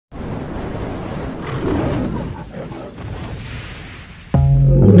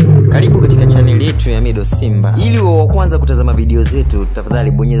katika channel yetu ya Mido Simba. Ili uwe wa kwanza kutazama video zetu,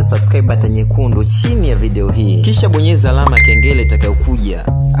 tafadhali bonyeza subscribe button nyekundu chini ya video hii. Kisha bonyeza alama ya kengele itakayokuja.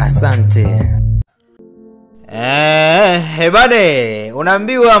 Asante. Hebane,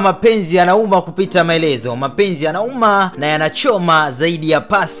 unaambiwa mapenzi yanauma kupita maelezo. Mapenzi yanauma na yanachoma zaidi ya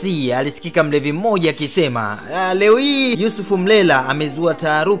pasi. Alisikika mlevi mmoja akisema. Leo hii Yusuf MLELA amezua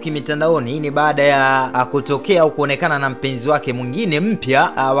taharuki mitandaoni. Hii ni baada ya kutokea au kuonekana na mpenzi wake mwingine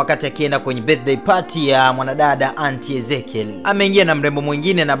mpya wakati akienda kwenye birthday party ya mwanadada Auntie Ezekiel. Ameingia na mrembo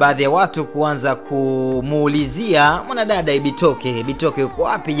mwingine na baadhi ya watu kuanza kumuulizia mwanadada EBITOKE. EBITOKE yuko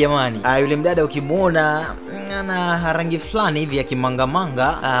wapi jamani? Yule mdada ukimuona ana rangi fulani hivi ya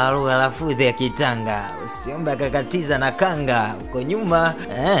kimangamanga, lugha lafudhi ya Kitanga. Usiombe akakatiza na kanga uko nyuma,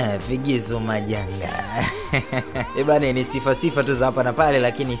 figizo majanga. Bane, ni sifa tu za hapa na pale,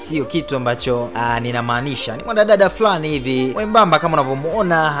 lakini sio kitu ambacho ninamaanisha. Ni mwanadada fulani hivi wembamba kama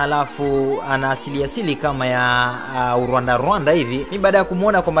unavyomuona, halafu ana asili kama ya Rwanda hivi. Ni baada ya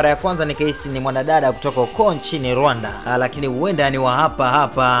kumuona kwa mara ya kwanza nikahisi ni mwanadada kutoka huko nchini Rwanda, lakini huenda ni wa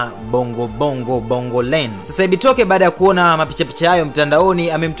hapa bongo lane. Sasa EBITOKE baada ya kuona mapicha hayo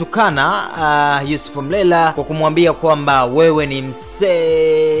mtandaoni amemtukana Yusuf MLELA kwa kumwambia kwamba wewe ni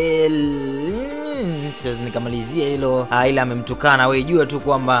siwezi nikamalizia hilo, ila amemtukana. Wewe jua tu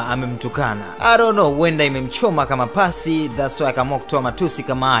kwamba amemtukana. I don't know, huenda imemchoma kama pasi, that's why akaamua kutoa matusi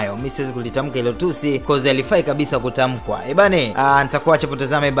kama hayo. Mimi siwezi kulitamka hilo tusi cause alifai kabisa kutamkwa. Bane, nitakuacha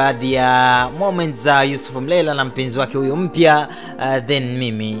kutazame baadhi ya moments za Yusuf MLELA na mpenzi wake huyo mpya, then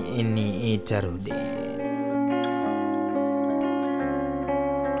mimi nitarudi.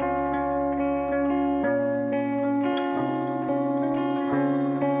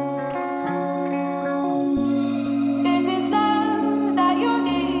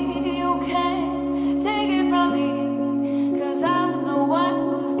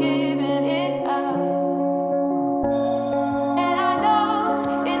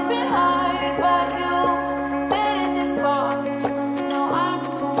 But you've made it this far. No, I'm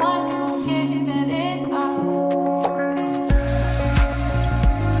the one who's giving it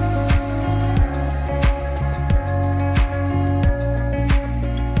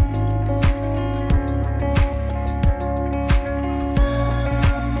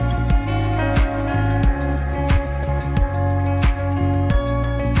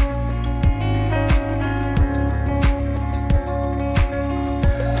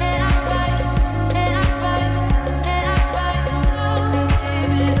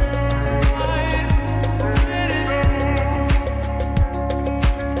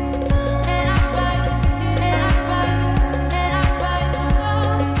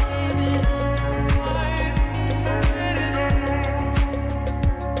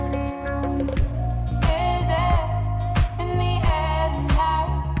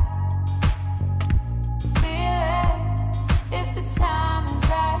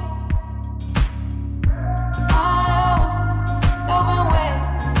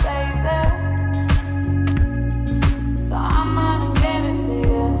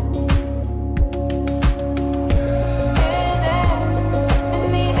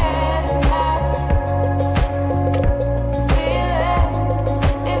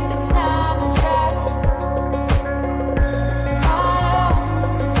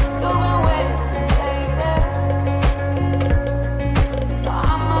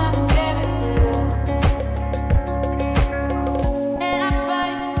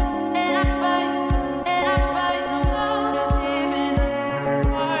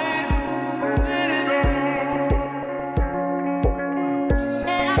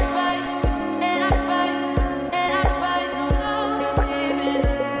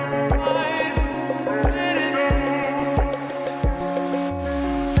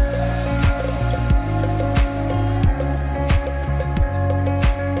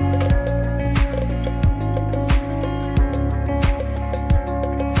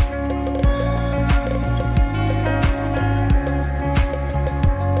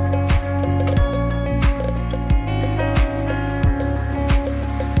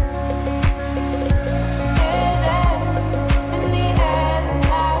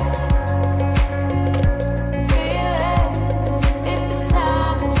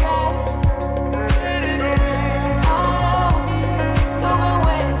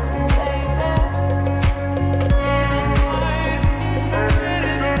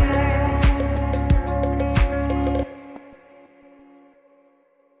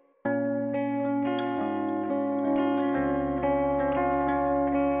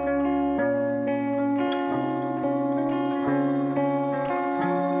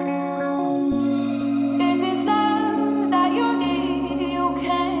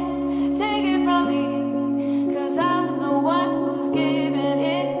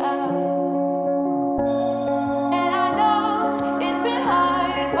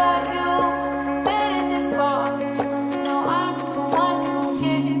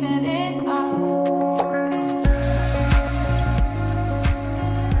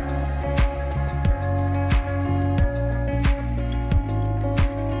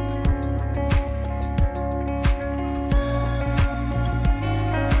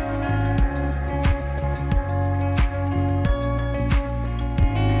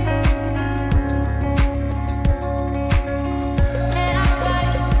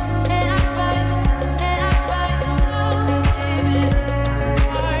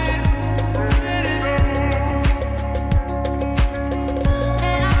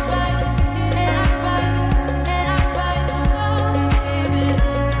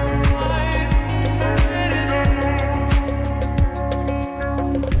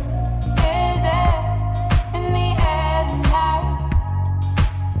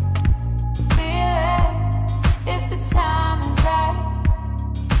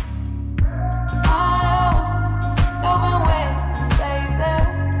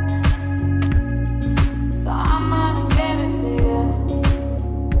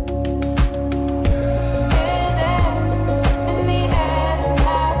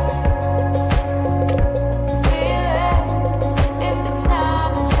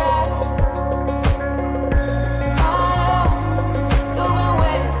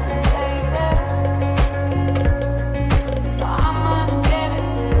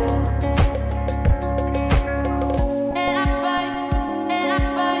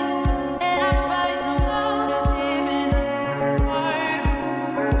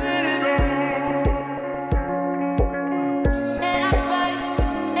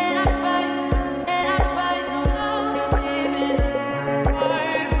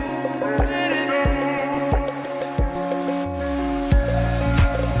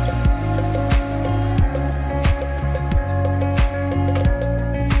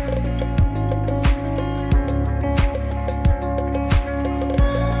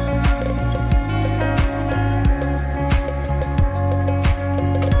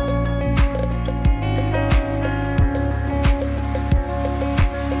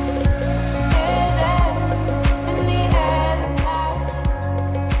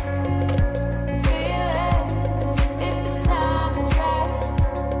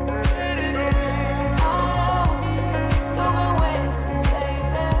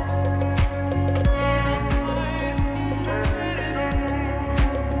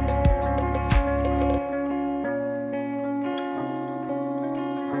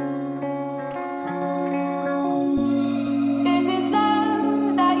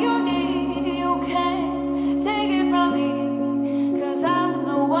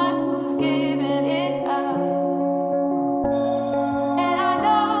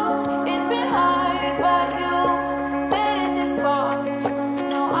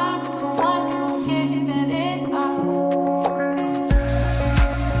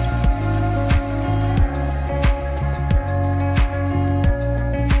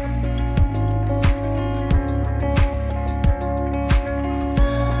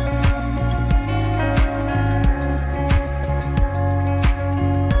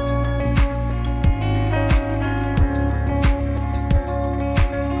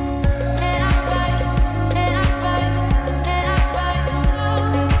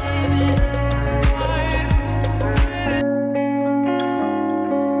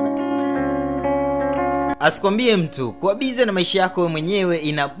Asikwambie mtu kuwa busy na maisha yako wewe mwenyewe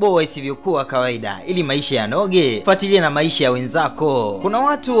inaboa isivyokuwa kawaida. Ili maisha yanoge, fuatilia na maisha ya wenzako. Kuna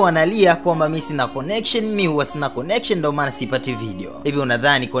watu wanalia kwamba mimi sina connection, mimi huwa sina connection ndio maana sipati video. Hivi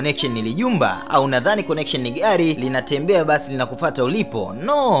unadhani connection ni lijumba au unadhani connection ni gari linatembea basi linakufuata ulipo?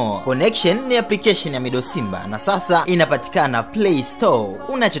 No, connection ni application ya Mido Simba na sasa inapatikana Play Store.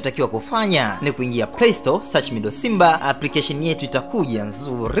 Unachotakiwa kufanya ni kuingia Play Store, search Mido Simba, application yetu itakuja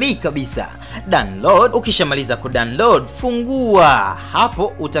nzuri kabisa. Download, ukishamaliza kudownload, fungua.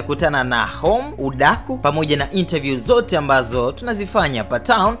 Hapo utakutana na home, udaku pamoja na interview zote ambazo tunazifanya hapa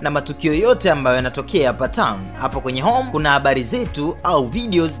town na matukio yote ambayo yanatokea hapa town. Hapo kwenye home kuna habari zetu au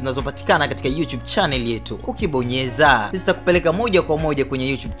videos zinazopatikana katika YouTube channel yetu. Ukibonyeza zitakupeleka moja kwa moja kwenye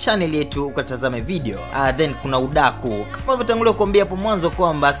YouTube channel yetu ukatazame video. Then kuna udaku. Kama nilivyotangulia kuambia hapo mwanzo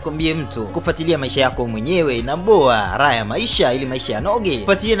kwamba asikwambie mtu, kufuatilia maisha yako mwenyewe inaboa raha ya maisha ili maisha yanoge.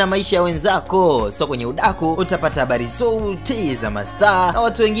 Fuatilia na maisha ya wenzako. So kwenye udaku utapata habari zote za mastaa na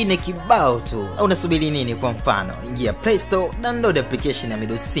watu wengine kibao tu. Au unasubiri nini? Kwa mfano, ingia Play Store, download application ya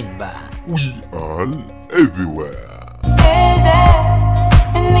Mido Simba. We are everywhere. Is it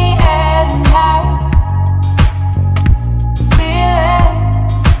in the air tonight? Feel it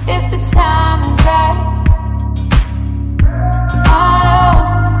if the time is right. I know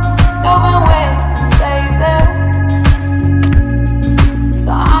you've been waiting, baby,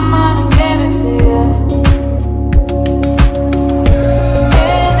 so I'm gonna give it to you.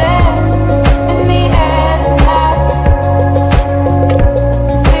 Is it in the air tonight?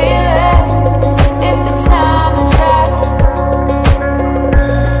 Feel it if the time is right.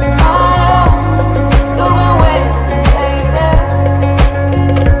 I know you've been waiting, baby,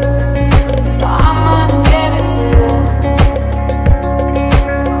 so I'm gonna give it to you.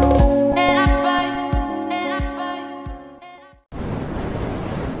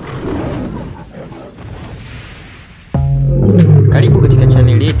 Karibu katika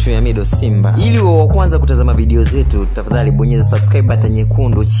channel yetu ya Mido Simba. Ili uwe wa kwanza kutazama video zetu, tafadhali bonyeza subscribe button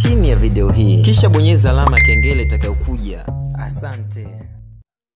nyekundu chini ya video hii. Kisha bonyeza alama ya kengele itakayokuja. Asante.